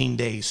 14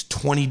 days,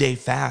 20-day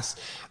fasts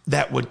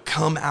that would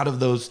come out of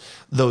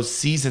those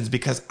seasons,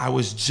 because I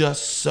was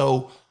just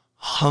so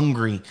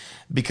hungry,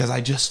 because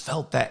I just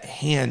felt that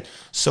hand.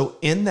 So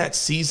in that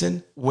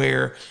season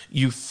where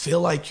you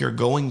feel like you're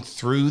going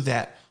through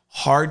that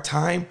hard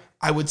time,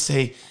 I would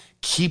say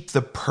keep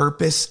the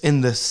purpose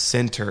in the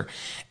center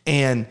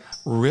and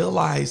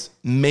realize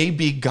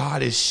maybe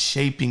God is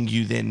shaping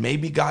you then.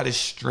 Maybe God is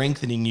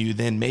strengthening you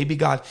then. Maybe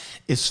God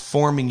is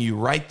forming you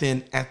right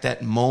then at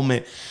that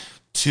moment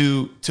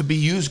to be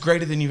used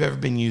greater than you've ever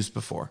been used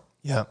before.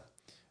 Yeah,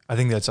 I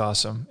think that's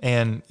awesome.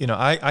 And,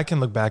 I can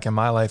look back in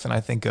my life and I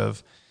think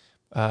of,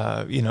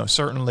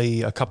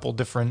 certainly a couple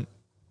different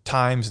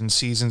times and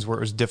seasons where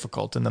it was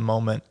difficult in the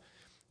moment.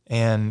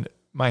 And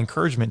my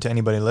encouragement to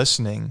anybody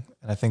listening,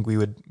 and I think we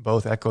would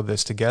both echo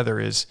this together,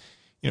 is,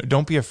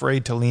 don't be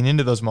afraid to lean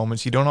into those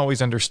moments. You don't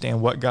always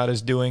understand what God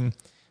is doing,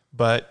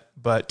 but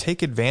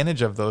take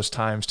advantage of those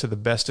times to the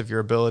best of your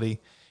ability.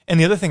 And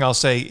the other thing I'll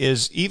say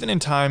is, even in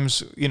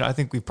times, I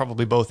think we've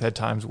probably both had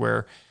times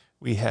where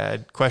we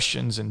had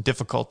questions and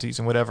difficulties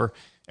and whatever,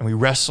 and we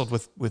wrestled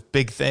with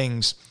big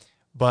things,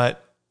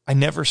 but I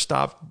never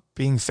stopped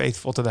being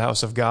faithful to the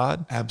house of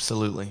God.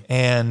 Absolutely.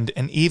 And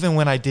even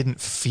when I didn't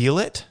feel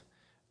it,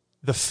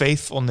 the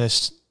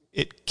faithfulness,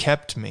 it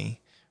kept me,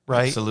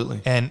 right?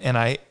 Absolutely.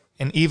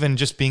 And even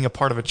just being a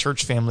part of a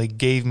church family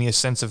gave me a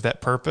sense of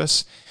that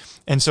purpose.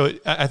 And so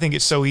I think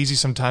it's so easy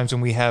sometimes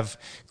when we have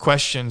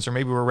questions, or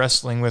maybe we're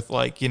wrestling with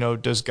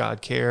does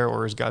God care,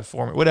 or is God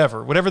for me?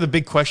 Whatever the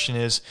big question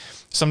is,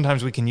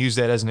 sometimes we can use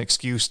that as an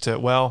excuse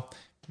to,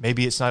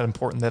 maybe it's not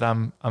important that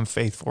I'm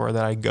faithful or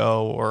that I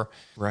go, or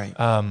right.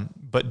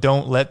 But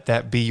don't let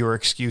that be your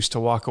excuse to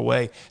walk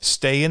away.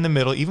 Stay in the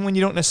middle, even when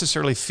you don't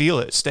necessarily feel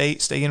it.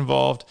 Stay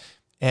involved,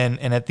 and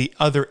at the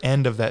other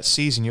end of that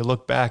season, you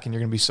look back and you're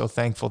going to be so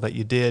thankful that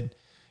you did.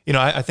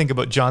 I think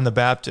about John the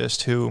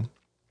Baptist, who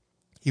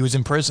he was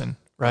in prison,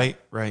 right?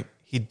 Right.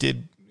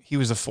 He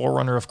was a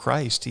forerunner of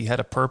Christ. He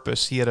had a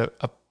purpose. He had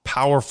a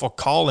powerful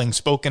calling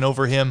spoken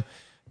over him,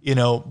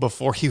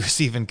 before he was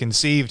even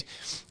conceived.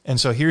 And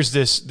so here's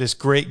this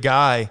great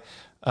guy.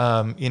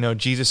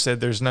 Jesus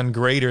said there's none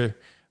greater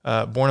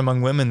born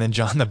among women than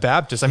John the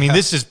Baptist. I mean,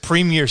 this is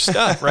premier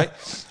stuff, right?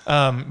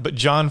 But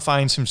John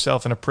finds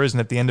himself in a prison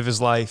at the end of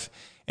his life,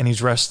 and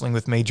he's wrestling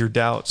with major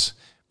doubts.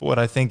 But what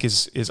I think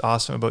is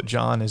awesome about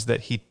John is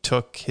that he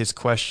took his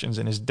questions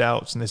and his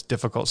doubts in this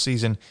difficult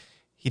season,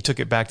 he took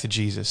it back to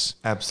Jesus.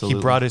 Absolutely.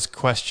 He brought his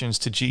questions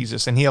to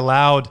Jesus, and he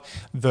allowed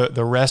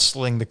the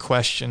wrestling, the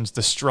questions,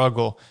 the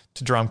struggle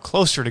to draw him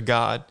closer to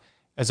God,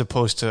 as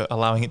opposed to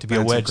allowing it to be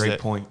a wedge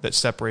that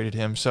separated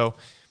him. So,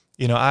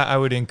 I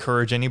would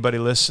encourage anybody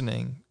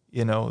listening,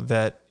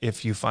 that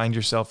if you find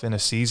yourself in a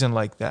season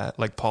like that,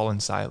 like Paul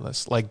and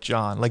Silas, like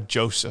John, like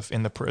Joseph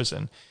in the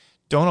prison,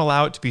 don't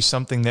allow it to be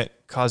something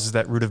that causes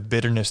that root of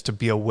bitterness to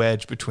be a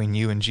wedge between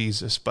you and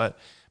Jesus, but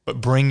but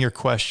bring your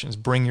questions,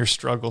 bring your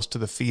struggles to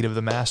the feet of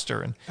the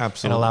Master, and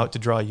allow it to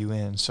draw you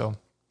in. So,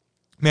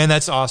 man,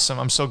 that's awesome.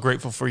 I'm so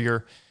grateful for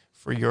your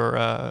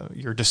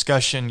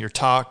discussion, your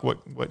talk,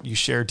 what you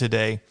shared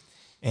today.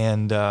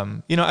 And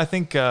I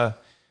think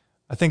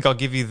I'll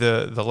give you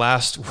the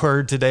last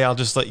word today. I'll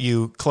just let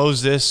you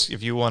close this.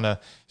 If you want to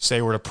say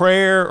a word of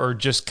prayer or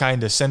just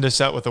kind of send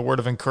us out with a word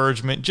of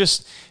encouragement, I'll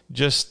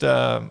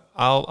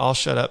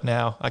shut up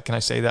now. Can I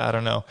say that? I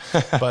don't know,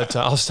 but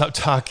I'll stop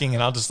talking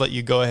and I'll just let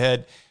you go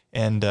ahead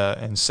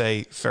and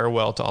say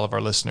farewell to all of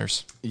our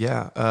listeners.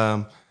 Yeah.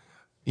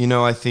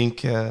 I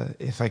think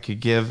if I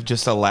could give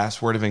just a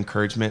last word of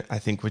encouragement, I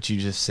think what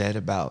you just said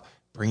about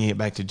bringing it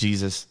back to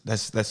Jesus,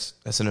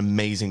 that's an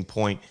amazing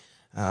point.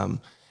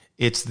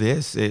 It's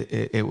this.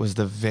 It was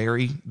the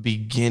very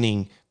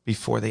beginning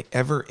before they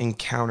ever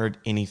encountered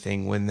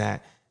anything, when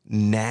that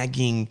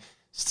nagging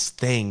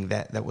thing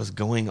that was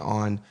going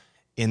on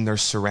in their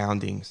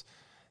surroundings,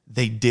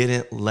 they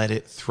didn't let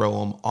it throw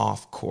them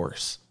off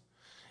course.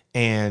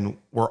 And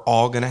we're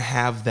all going to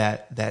have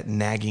that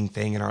nagging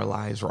thing in our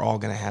lives. We're all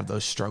going to have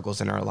those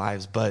struggles in our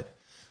lives, but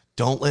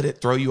don't let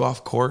it throw you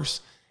off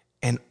course,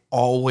 and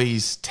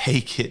always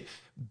take it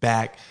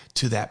back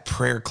to that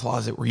prayer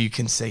closet where you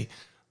can say,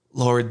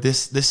 Lord,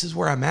 this is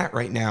where I'm at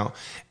right now.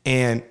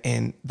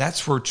 And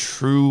that's where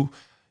true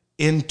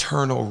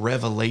internal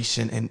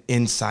revelation and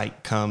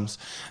insight comes.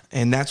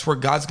 And that's where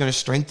God's going to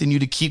strengthen you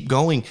to keep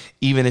going,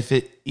 even if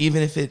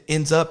it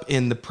ends up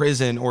in the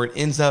prison, or it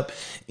ends up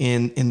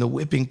in the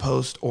whipping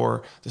post,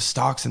 or the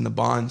stocks and the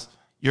bonds.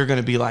 You're going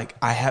to be like,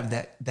 I have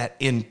that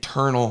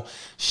internal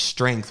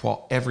strength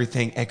while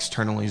everything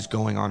externally is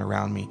going on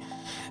around me.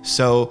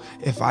 So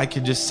if I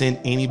could just send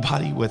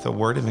anybody with a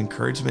word of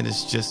encouragement,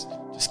 it's just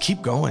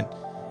keep going.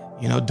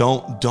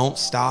 Don't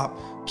stop.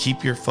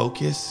 Keep your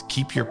focus,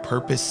 keep your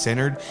purpose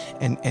centered,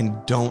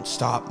 and don't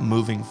stop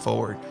moving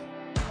forward.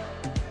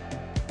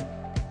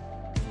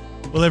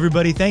 Well,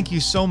 everybody, thank you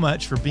so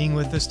much for being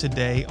with us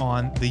today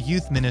on the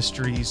Youth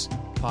Ministries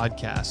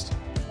podcast.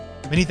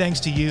 Many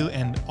thanks to you,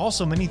 and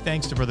also many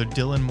thanks to Brother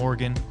Dylan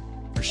Morgan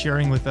for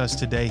sharing with us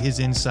today his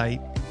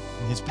insight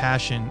and his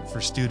passion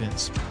for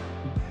students.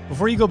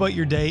 Before you go about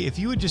your day, if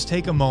you would just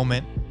take a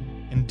moment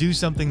and do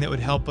something that would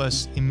help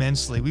us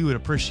immensely, we would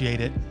appreciate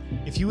it.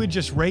 If you would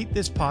just rate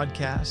this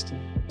podcast,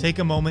 take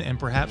a moment and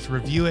perhaps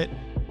review it,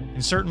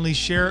 and certainly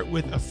share it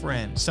with a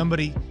friend,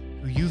 somebody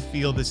who you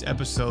feel this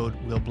episode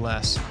will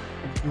bless.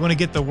 We want to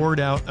get the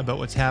word out about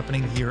what's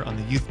happening here on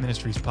the Youth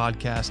Ministries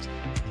podcast,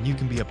 and you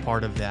can be a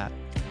part of that.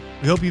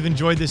 We hope you've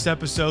enjoyed this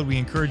episode. We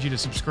encourage you to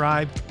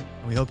subscribe,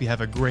 and we hope you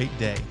have a great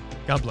day.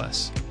 God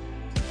bless.